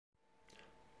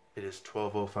It is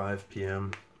 12:05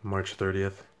 p.m. March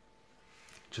 30th.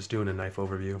 Just doing a knife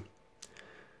overview.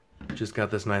 Just got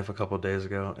this knife a couple days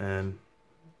ago, and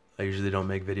I usually don't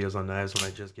make videos on knives when I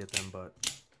just get them, but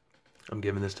I'm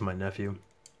giving this to my nephew.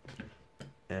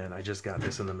 And I just got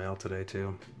this in the mail today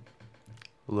too.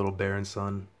 A little Baron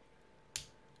Son.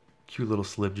 Cute little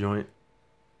slip joint.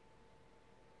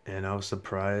 And I was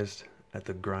surprised at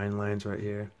the grind lines right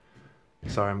here.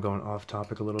 Sorry, I'm going off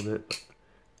topic a little bit, but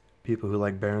people who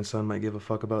like Baron Son might give a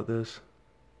fuck about this.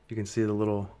 You can see the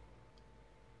little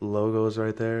logos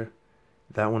right there.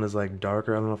 That one is like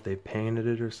darker. I don't know if they painted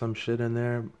it or some shit in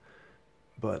there,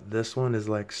 but this one is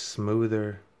like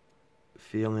smoother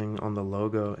feeling on the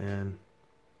logo, and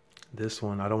this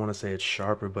one, I don't want to say it's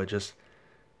sharper, but just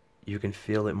you can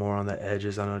feel it more on the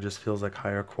edges. I don't know, it just feels like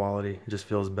higher quality. It just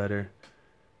feels better.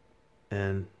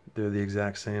 And they're the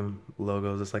exact same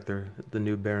logos. It's like they're the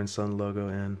new Baron Son logo,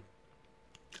 and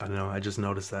I don't know, I just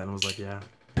noticed that and was like, yeah,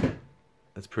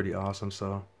 that's pretty awesome.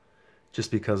 So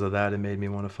just because of that, it made me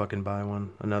want to fucking buy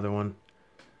one, another one.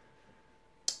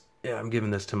 Yeah, I'm giving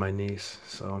this to my niece,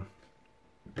 so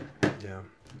yeah.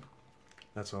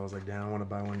 That's why I was like, damn, I want to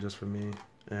buy one just for me.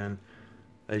 And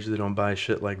I usually don't buy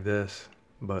shit like this,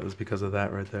 but it was because of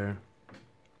that right there.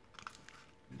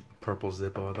 Purple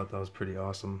Zippo, I thought that was pretty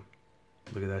awesome.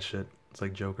 Look at that shit. It's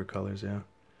like Joker colors, yeah.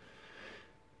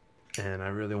 And I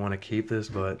really want to keep this,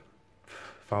 but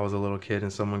if I was a little kid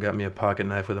and someone got me a pocket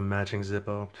knife with a matching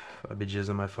Zippo, I'd be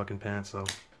jizzing my fucking pants, so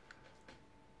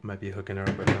might be hooking her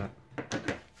up with that.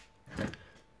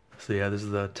 So yeah, this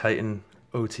is the Titan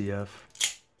OTF.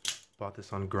 Bought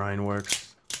this on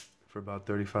Grindworks for about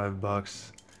 35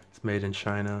 bucks. It's made in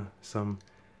China. Some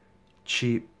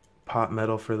cheap pot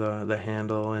metal for the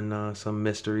handle, and some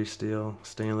mystery steel,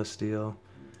 stainless steel.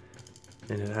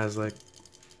 And it has like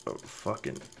a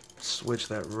fucking switch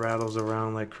that rattles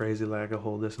around like crazy, like I can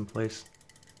hold this in place.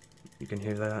 You can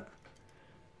hear that.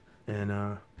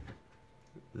 And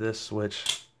this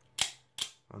switch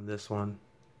on this one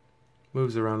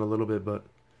moves around a little bit, but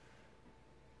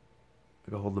I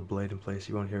can hold the blade in place.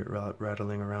 You won't hear it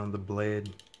rattling around the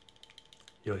blade.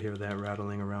 You'll hear that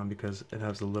rattling around because it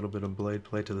has a little bit of blade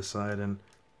play to the side and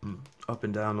up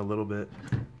and down a little bit.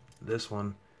 This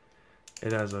one,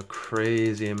 it has a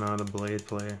crazy amount of blade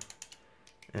play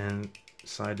and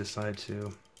side to side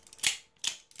too.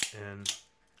 And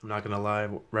I'm not gonna lie,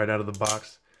 right out of the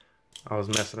box, I was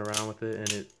messing around with it and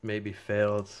it maybe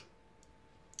failed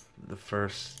the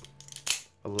first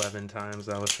 11 times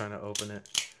I was trying to open it.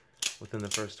 Within the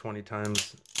first 20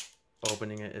 times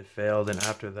opening it, it failed, and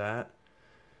after that,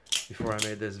 before I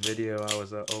made this video, I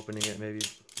was opening it maybe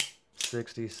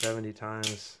 60, 70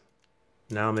 times.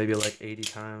 Now maybe like 80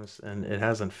 times, and it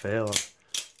hasn't failed.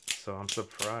 So I'm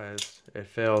surprised. It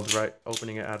failed right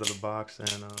opening it out of the box,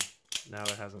 and now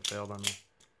it hasn't failed on me.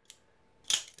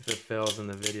 If it fails in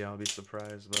the video, I'll be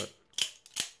surprised, but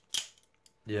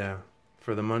yeah,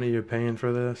 for the money you're paying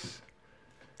for this,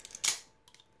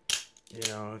 you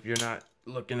know, if you're not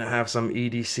looking to have some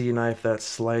EDC knife that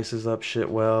slices up shit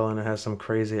well and it has some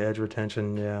crazy edge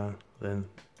retention, yeah, then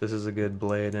this is a good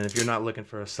blade. And if you're not looking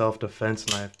for a self-defense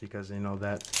knife because, you know,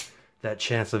 that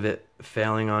chance of it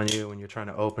failing on you when you're trying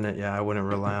to open it, yeah, I wouldn't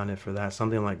rely on it for that.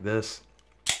 Something like this,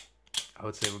 I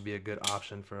would say would be a good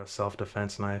option for a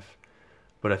self-defense knife.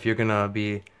 But if you're gonna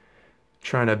be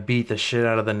trying to beat the shit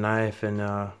out of the knife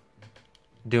and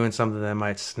doing something that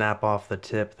might snap off the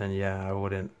tip, then yeah, I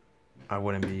wouldn't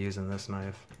be using this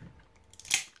knife.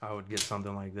 I would get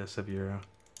something like this if you're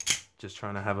just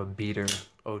trying to have a beater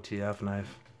OTF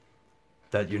knife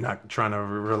that you're not trying to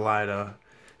rely to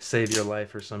save your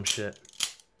life or some shit.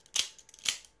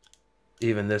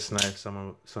 Even this knife,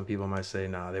 some people might say,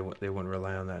 nah, they wouldn't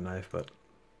rely on that knife, but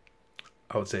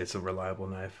I would say it's a reliable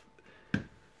knife.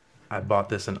 I bought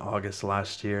this in August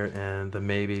last year, and the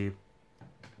maybe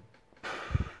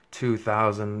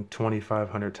 2,000,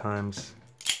 2,500 times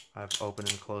I've opened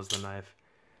and closed the knife,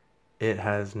 it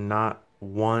has not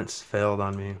once failed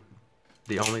on me.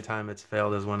 The only time it's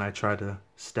failed is when I tried to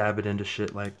stab it into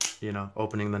shit, like, you know,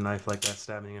 opening the knife like that,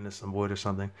 stabbing into some wood or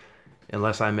something.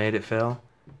 Unless I made it fail,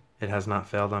 it has not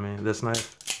failed on me. This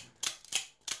knife,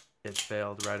 it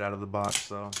failed right out of the box.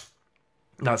 So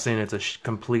not saying it's a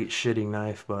complete shitty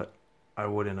knife, but I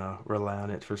wouldn't rely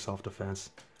on it for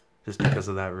self-defense just because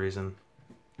of that reason.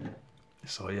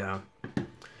 So yeah,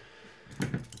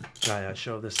 I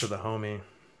showed this to the homie,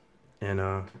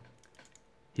 and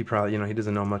he probably, you know, he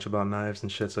doesn't know much about knives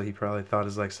and shit, so he probably thought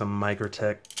it's like some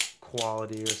Microtech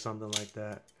quality or something like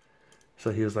that.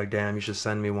 So he was like, damn, you should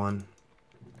send me one.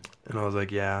 And I was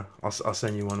like, yeah, I'll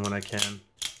send you one when I can.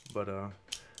 But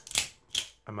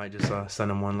I might just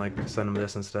send him one, like send him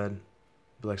this instead.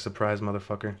 Be like, surprise,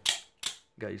 motherfucker.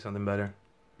 Got you something better.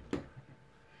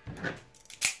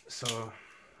 So,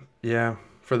 yeah,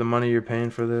 for the money you're paying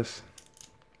for this,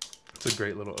 it's a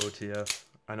great little OTF.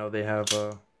 I know they have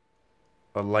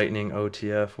a Lightning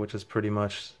OTF, which is pretty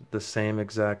much the same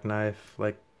exact knife,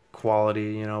 like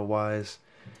quality, you know, wise.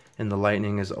 And the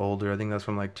Lightning is older. I think that's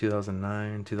from like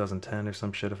 2009, 2010 or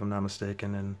some shit, if I'm not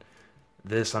mistaken. And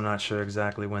this, I'm not sure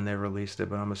exactly when they released it,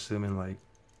 but I'm assuming like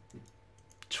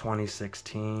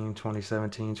 2016,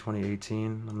 2017,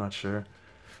 2018. I'm not sure.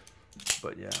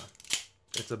 But yeah,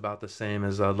 it's about the same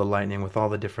as the Lightning, with all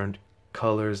the different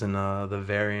colors and the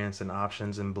variants and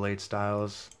options and blade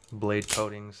styles, blade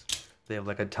coatings. They have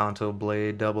like a Tanto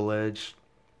blade double edge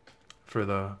for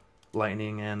the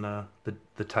Lightning and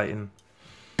the Titan.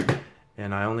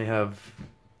 And I only have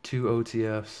 2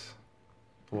 OTFs.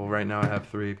 Well, right now I have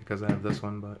 3 because I have this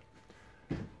one, but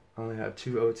I only have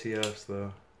 2 OTFs,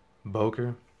 the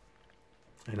Boker.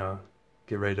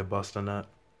 Get ready to bust on that.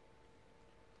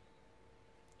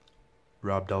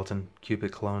 Rob Dalton,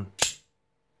 Cupid clone.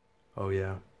 Oh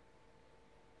yeah.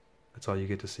 That's all you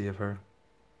get to see of her.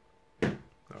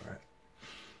 Alright.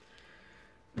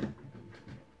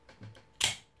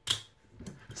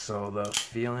 So the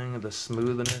feeling, the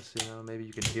smoothness, you know, maybe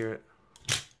you can hear it.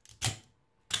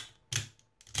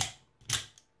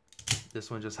 This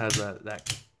one just has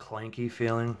that clanky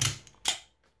feeling.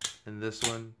 And this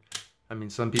one, I mean,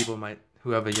 some people might,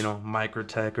 who have a,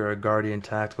 Microtech or a Guardian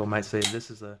Tactical, might say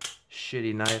this is a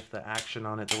shitty knife, the action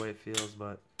on it, the way it feels,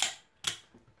 but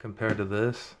compared to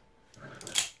this,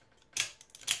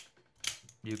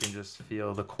 you can just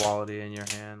feel the quality in your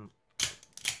hand.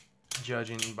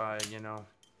 Judging by,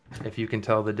 if you can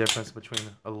tell the difference between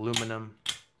aluminum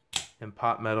and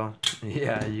pot metal,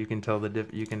 yeah, you can tell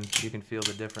you can feel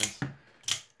the difference.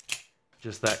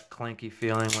 Just that clanky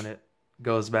feeling when it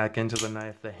goes back into the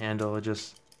knife, the handle,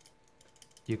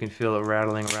 you can feel it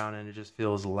rattling around and it just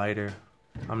feels lighter.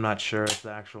 I'm not sure if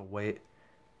the actual weight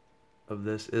of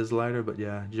this is lighter, but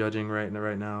yeah, judging right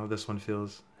now, this one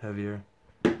feels heavier,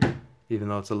 even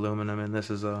though it's aluminum, and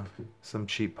this is some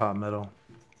cheap pot metal.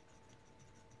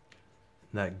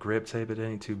 That grip tape, it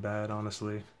ain't too bad,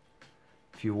 honestly.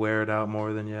 If you wear it out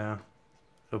more, then yeah,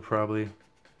 it'll probably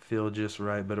feel just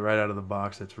right, but right out of the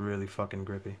box, it's really fucking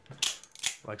grippy.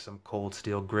 Like some cold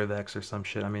steel Grivex or some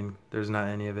shit. I mean, there's not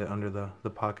any of it under the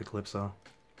pocket clip, so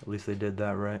at least they did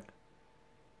that right.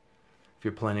 If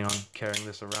you're planning on carrying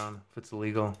this around, if it's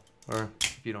illegal, or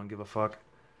if you don't give a fuck.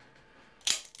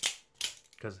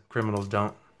 Because criminals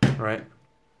don't, right?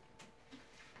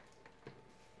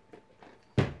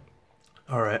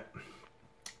 Alright.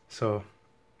 So,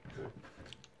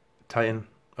 Titan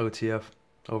OTF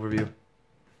overview.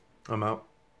 I'm out.